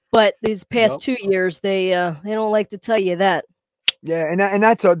 But these past 2 years, they don't like to tell you that. Yeah, and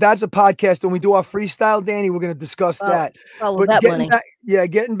that's a podcast. When we do our freestyle, Danny, we're going to discuss that. But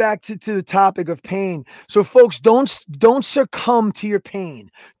getting back to the topic of pain. So, folks, don't succumb to your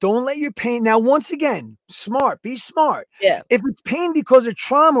pain. Don't let your pain. Now, once again, be smart. Yeah. If it's pain because of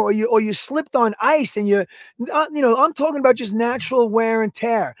trauma or you slipped on ice and I'm talking about just natural wear and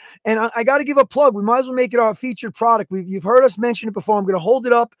tear. And I got to give a plug. We might as well make it our featured product. You've heard us mention it before. I'm going to hold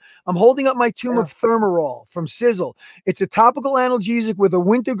it up. I'm holding up my tube of Thermarol from Sizzle. It's a topical analgesic with a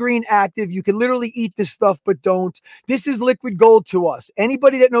wintergreen active. You can literally eat this stuff, but don't. This is liquid gold to us.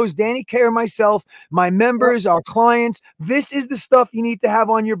 Anybody that knows Danny K or myself, my members, our clients, this is the stuff you need to have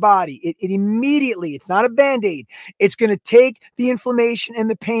on your body. It immediately, it's not a Band-Aid. It's going to take the inflammation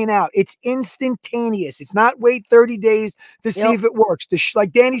and the pain out. It's instantaneous. It's not wait 30 days to see if it works.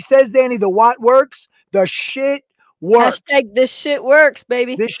 Like Danny says, Danny, the what works, the shit works. Hashtag this shit works,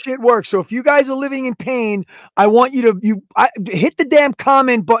 baby. This shit works. So if you guys are living in pain, I want you to hit the damn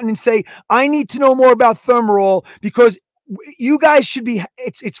comment button and say, I need to know more about Thermarol, because you guys should be,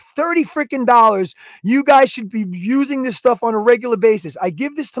 it's $30 freaking dollars. You guys should be using this stuff on a regular basis. I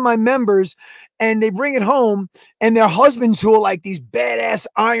give this to my members and they bring it home, and their husbands, who are like these badass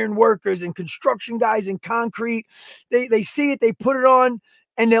iron workers and construction guys in concrete, they see it, they put it on,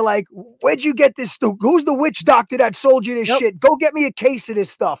 and they're like, where'd you get this stuff? Who's the witch doctor that sold you this shit? Go get me a case of this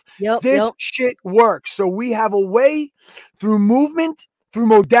stuff. This shit works. So we have a way through movement, through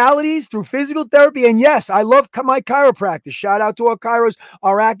modalities, through physical therapy. And yes, I love my chiropractor. Shout out to our chiros,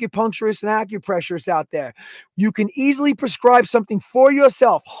 our acupuncturists and acupressurists out there. You can easily prescribe something for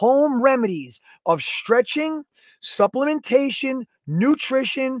yourself. Home remedies of stretching, supplementation,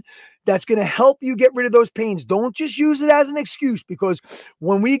 nutrition, that's going to help you get rid of those pains. Don't just use it as an excuse, because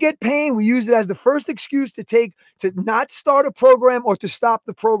when we get pain, we use it as the first excuse to not start a program or to stop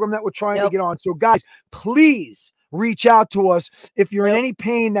the program that we're trying to get on. So guys, please reach out to us if you're in any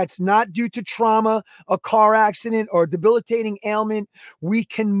pain that's not due to trauma, a car accident, or a debilitating ailment. We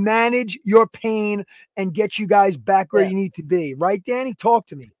can manage your pain and get you guys back where you need to be. Right, Danny? Talk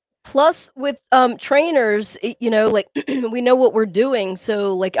to me. Plus, with trainers, like we know what we're doing.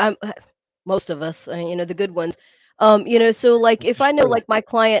 So, like, most of us, the good ones, so like if I know, like, my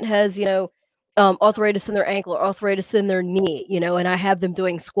client has, arthritis in their ankle or arthritis in their knee, and I have them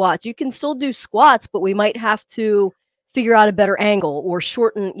doing squats, you can still do squats, but we might have to figure out a better angle or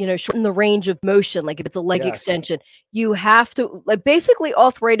shorten the range of motion. Like if it's a leg extension, you have to, like, basically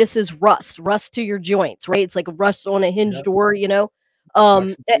arthritis is rust to your joints, right? It's like a rust on a hinge door, so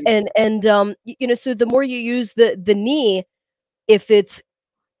the more you use the knee, if it's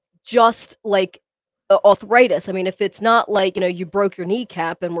just like arthritis, I mean, if it's not like, you broke your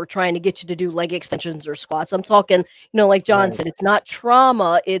kneecap and we're trying to get you to do leg extensions or squats, I'm talking, like John said, it's not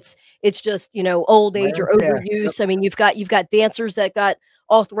trauma, it's just, old age or overuse. I mean, you've got dancers that got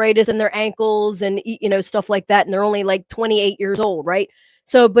arthritis in their ankles and, stuff like that, and they're only like 28 years old, right?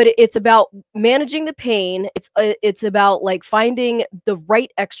 So, but it's about managing the pain. It's about like finding the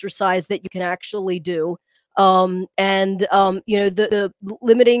right exercise that you can actually do. The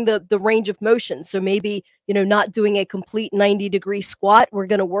limiting the range of motion. So maybe, not doing a complete 90-degree squat. We're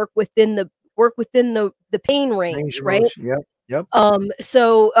going to work within the pain range, right? Yep.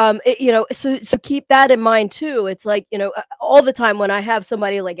 So keep that in mind too. It's like, all the time when I have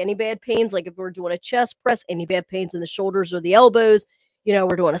somebody like any bad pains, like if we're doing a chest press, any bad pains in the shoulders or the elbows,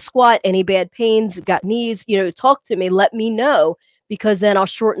 we're doing a squat, any bad pains, got knees, talk to me, let me know, because then I'll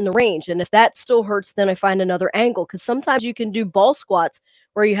shorten the range. And if that still hurts, then I find another angle. Because sometimes you can do ball squats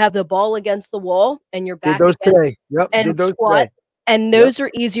where you have the ball against the wall and your Did back those against today. Yep. and Did those squat. today. And Yep. those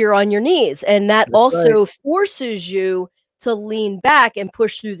are easier on your knees. And that That's right. also forces you to lean back and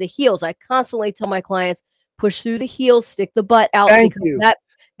push through the heels. I constantly tell my clients, push through the heels, stick the butt out, Thank because you.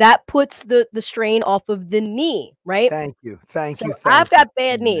 that puts the strain off of the knee, right? Thank you. Thank So you. I've Thank you. got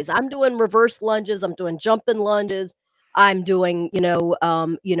bad knees. I'm doing reverse lunges. I'm doing jumping lunges. I'm doing,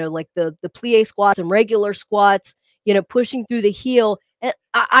 like the plie squats and regular squats, pushing through the heel. And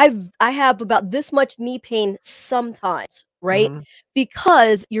I have about this much knee pain sometimes, right? Mhm.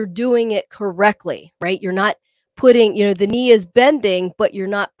 Because you're doing it correctly, right? You're not putting, the knee is bending, but you're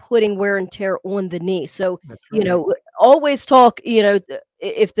not putting wear and tear on the knee. So, That's right. always talk,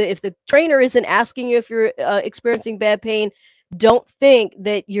 if the trainer isn't asking you if you're experiencing bad pain, don't think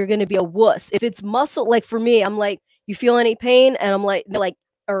that you're going to be a wuss. If it's muscle, like for me, I'm like, you feel any pain? And I'm like,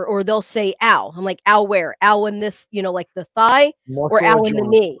 or they'll say, ow. I'm like, ow where? Ow in this, like the thigh, or Muscle or ow in the joint.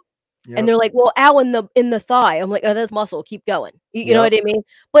 knee. And Yep. they're like, well, ow in the thigh. I'm like, oh, that's muscle. Keep going. You know Yep. what I mean?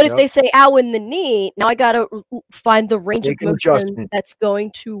 But if Yep. they say ow in the knee, now I got to find the range of Make an motion adjustment. that's going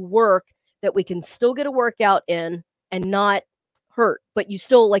to work, that we can still get a workout in and not hurt. But you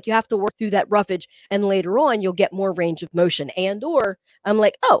still, like, you have to work through that roughage. And later on, you'll get more range of motion. And, or I'm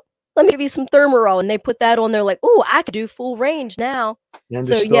like, oh, let me give you some Thermarol. And they put that on there, like, oh, I could do full range now.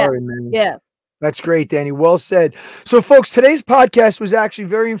 End of So, yeah. story, man. Yeah. That's great, Dani. Well said. So, folks, today's podcast was actually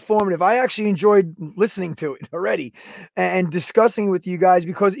very informative. I actually enjoyed listening to it already and discussing with you guys,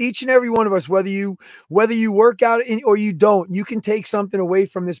 because each and every one of us, whether you work out or you don't, you can take something away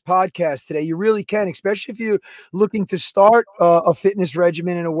from this podcast today. You really can, especially if you're looking to start a fitness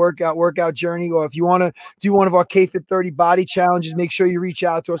regimen and a workout journey, or if you want to do one of our KFIT 30 body challenges. Make sure you reach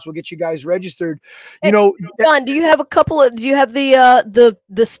out to us. We'll get you guys registered. Hey, Don, do you have do you have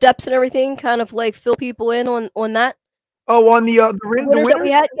the steps and everything, kind of like fill people in on that? Oh, on the Winners that we winners?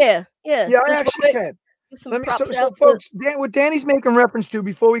 had? Yeah. Yeah. Yeah, I Just real actually quick, can. give some Let me props so out to. folks, what Dani's making reference to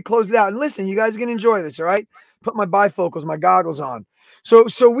before we close it out, and listen, you guys are gonna enjoy this, all right? Put my bifocals, my goggles on. So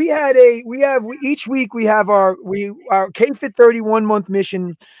each week we have our KFIT 31 month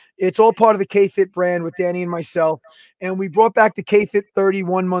mission. It's all part of the KFIT brand with Dani and myself. And we brought back the KFIT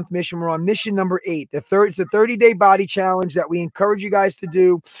 31 month mission. We're on mission number 8. It's a 30-day body challenge that we encourage you guys to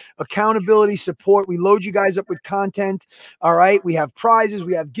do. Accountability, support. We load you guys up with content. All right. We have prizes,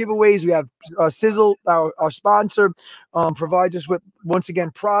 we have giveaways, we have Sizzle, our sponsor, provides us with, once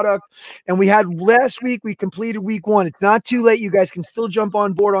again, product. And last week, we completed week 1. It's not too late. You guys can still jump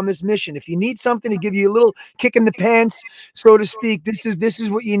on board on this mission. If you need something to give you a little kick in the pants, so to speak, this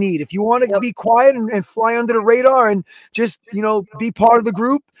is what you need. If you want to be quiet and fly under the radar and just, be part of the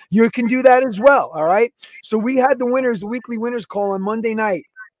group, you can do that as well. All right. So we had the weekly winners call on Monday night.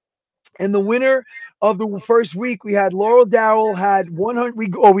 And the winner of the first week, we had Laurel Darrell had 100.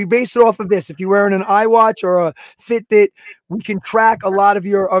 We base it off of this. If you're wearing an iWatch or a Fitbit, we can track a lot of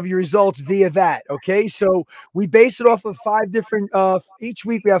your results via that. Okay, so we base it off of 5 different. Each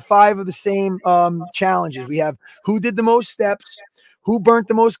week we have 5 of the same challenges. We have who did the most steps, who burnt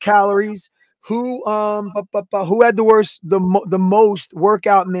the most calories, who had the most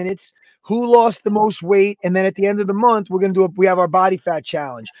workout minutes, who lost the most weight, and then at the end of the month we have our body fat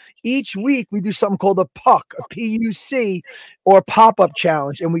challenge. Each week we do something called a PUC, a PUC, or pop-up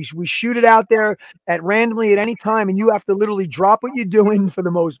challenge, and we shoot it out there at randomly at any time, and you have to literally drop what you're doing for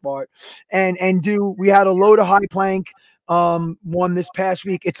the most part and do. We had a low to high plank one this past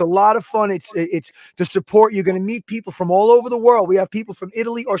week. It's a lot of fun. It's the support. You're going to meet people from all over the world. We have people from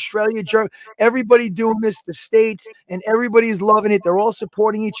Italy, Australia, Germany, everybody doing this, the States, and everybody's loving it. They're all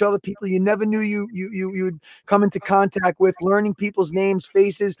supporting each other. People you never knew you'd come into contact with, learning people's names,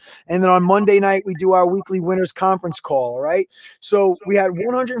 faces. And then on Monday night, we do our weekly winners conference call. All right. So we had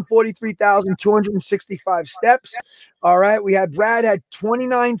 143,265 steps. All right. Brad had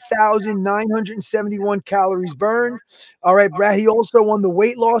 29,971 calories burned. All right, Brad, he also won the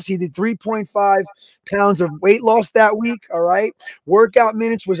weight loss. He did 3.5 pounds of weight loss that week. All right. Workout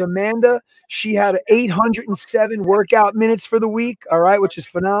minutes was Amanda. She had 807 workout minutes for the week. All right, which is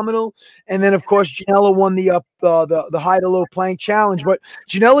phenomenal. And then, of course, Janella won the high to low plank challenge. But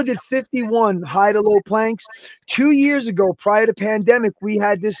Janella did 51 high to low planks. 2 years ago, prior to pandemic, we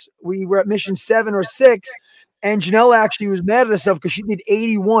were at mission 7 or 6. And Janelle actually was mad at herself because she did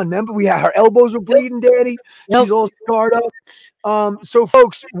 81. Remember, her elbows were bleeding, Danny. She's all scarred up. So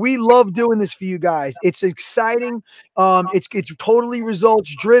folks, we love doing this for you guys. It's exciting. It's totally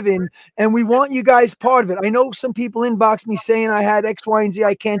results driven, and we want you guys part of it. I know some people inbox me saying I had X, Y, and Z.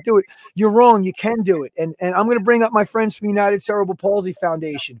 I can't do it. You're wrong. You can do it. And I'm going to bring up my friends from United Cerebral Palsy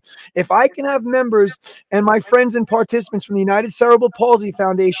Foundation. If I can have members and my friends and participants from the United Cerebral Palsy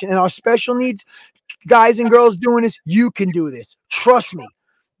Foundation and our special needs guys and girls doing this, you can do this. Trust me.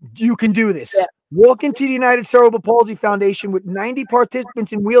 You can do this. Yeah. Walk into the United Cerebral Palsy Foundation with 90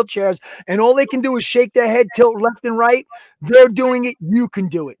 participants in wheelchairs, and all they can do is shake their head, tilt left and right. They're doing it. You can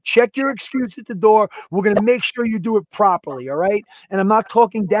do it. Check your excuse at the door. We're going to make sure you do it properly, all right? And I'm not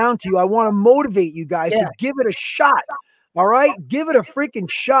talking down to you. I want to motivate you guys to give it a shot, all right? Give it a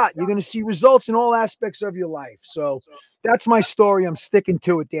freaking shot. You're going to see results in all aspects of your life. So that's my story. I'm sticking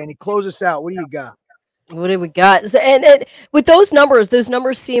to it, Danny. Close us out. What do you got? What do we got? And with those numbers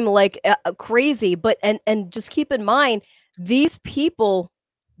seem like crazy, but and just keep in mind, these people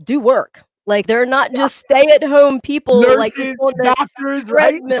do work. Like, they're not just stay-at-home people. Nurses, like on the doctors,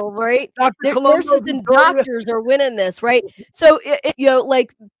 treadmill, right? Nurses and doctors are winning this, right? So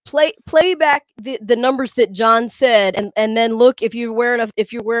like play back the numbers that John said, and then look, if you're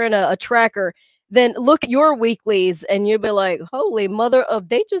wearing a tracker, then look at your weeklies and you'll be like, holy mother of,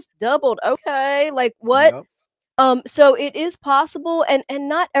 they just doubled. Okay. Like what? Yep. So it is possible, and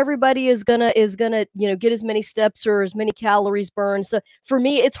not everybody is gonna, get as many steps or as many calories burned. So for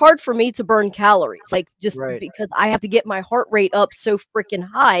me, it's hard for me to burn calories, like just because I have to get my heart rate up so freaking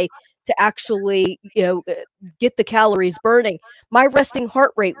high to actually, get the calories burning. My resting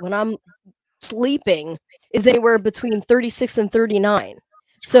heart rate when I'm sleeping is anywhere between 36 and 39.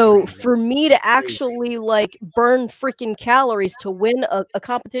 So for me to actually like burn freaking calories to win a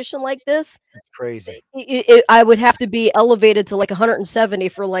competition like this, crazy. I would have to be elevated to like 170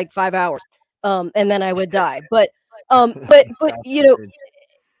 for like 5 hours, and then I would die. But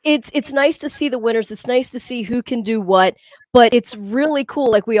it's nice to see the winners. It's nice to see who can do what. But it's really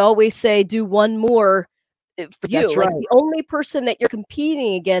cool. Like we always say, do one more for you. That's like right. The only person that you're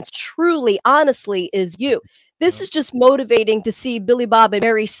competing against, truly, honestly, is you. This is just motivating to see Billy Bob and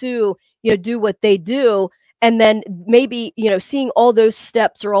Mary Sue, do what they do. And then maybe, seeing all those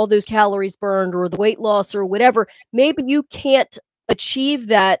steps or all those calories burned or the weight loss or whatever, maybe you can't achieve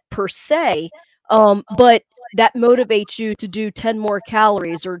that per se. But that motivates you to do 10 more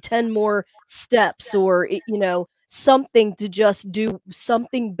calories or 10 more steps or, something to just do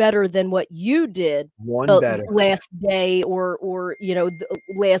something better than what you did last day or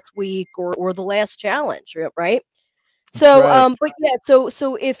last week or the last challenge, right? So but yeah,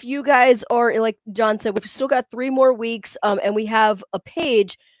 so if you guys are, like John said, we've still got 3 more weeks, and we have a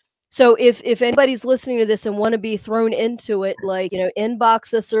page. So if anybody's listening to this and want to be thrown into it, like,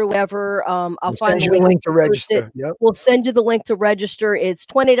 inbox us or whatever, I'll find you the link to register. Yep. We'll send you the link to register. It's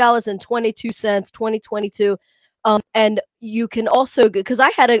 $20.22, 2022. And you can also, because I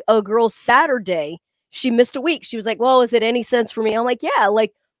had a girl Saturday, she missed a week. She was like, well, is it any sense for me? I'm like, yeah.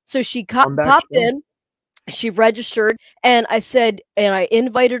 Like, so she popped in, she registered, and I said, and I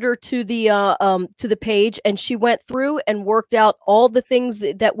invited her to the page, and she went through and worked out all the things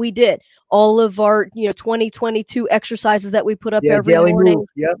that we did, all of our 2022 exercises that we put up every morning. Move.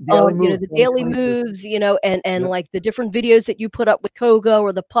 Yep, daily move. The daily moves, and like the different videos that you put up with Koga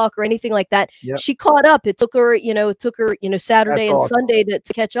or the puck or anything like that. Yep. She caught up. It took her, Saturday and Sunday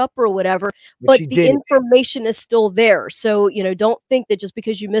to catch up or whatever. But the information is still there. So, don't think that just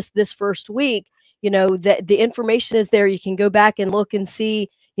because you missed this first week, that the information is there. You can go back and look and see,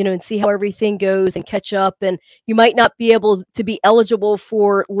 and see how everything goes and catch up. And you might not be able to be eligible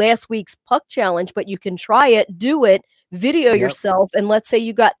for last week's puck challenge, but you can try it, do it, video yourself. And let's say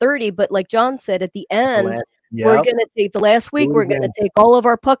you got 30, but like John said, at the end, we're going to take the last week. We're going to take all of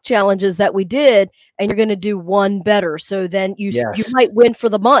our puck challenges that we did, and you're going to do one better. So then you might win for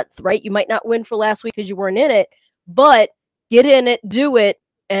the month, right? You might not win for last week because you weren't in it, but get in it, do it.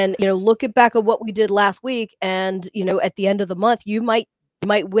 And, look back at what we did last week. And, at the end of the month, you might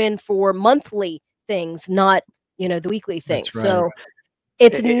win for monthly things, not, the weekly things. Right. So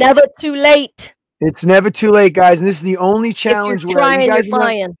it's never too late. It's never too late, guys. And this is the only challenge where you guys you're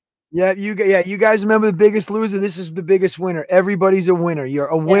flying. You guys remember the Biggest Loser? This is the biggest winner. Everybody's a winner. You're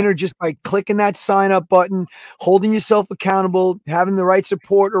a winner just by clicking that sign up button, holding yourself accountable, having the right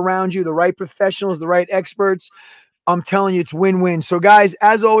support around you, the right professionals, the right experts. I'm telling you, it's win-win. So, guys,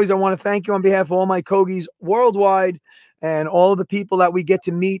 as always, I want to thank you on behalf of all my Kogies worldwide. and all of the people that we get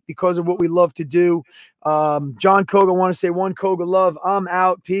to meet because of what we love to do. John Koga, want to say one Koga love. I'm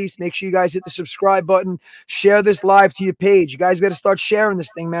out. Peace. Make sure you guys hit the subscribe button. Share this live to your page. You guys got to start sharing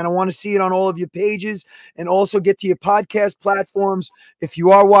this thing, man. I want to see it on all of your pages, and also get to your podcast platforms if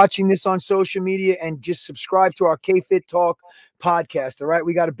you are watching this on social media, and just subscribe to our KFIT Talk podcast. All right.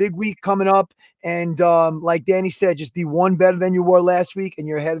 We got a big week coming up. And like Dani said, just be one better than you were last week, and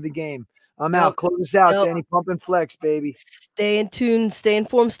you're ahead of the game. I'm out. Close us out, Dani. Pump and flex, baby. Stay in tune, stay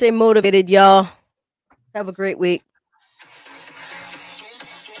informed, stay motivated, y'all. Have a great week.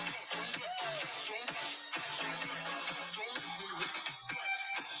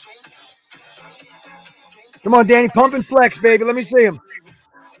 Come on, Dani. Pump and flex, baby. Let me see him.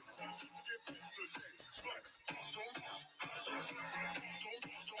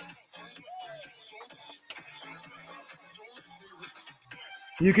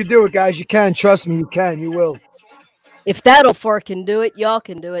 You can do it, guys. You can. Trust me, you can. You will. If that old fart can do it, y'all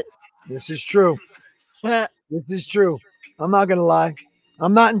can do it. This is true. This is true. I'm not going to lie.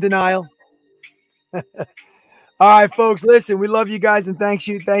 I'm not in denial. All right, folks. Listen, we love you guys, and thank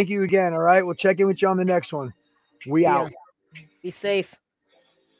you again. All right. We'll check in with you on the next one. We out. Be safe.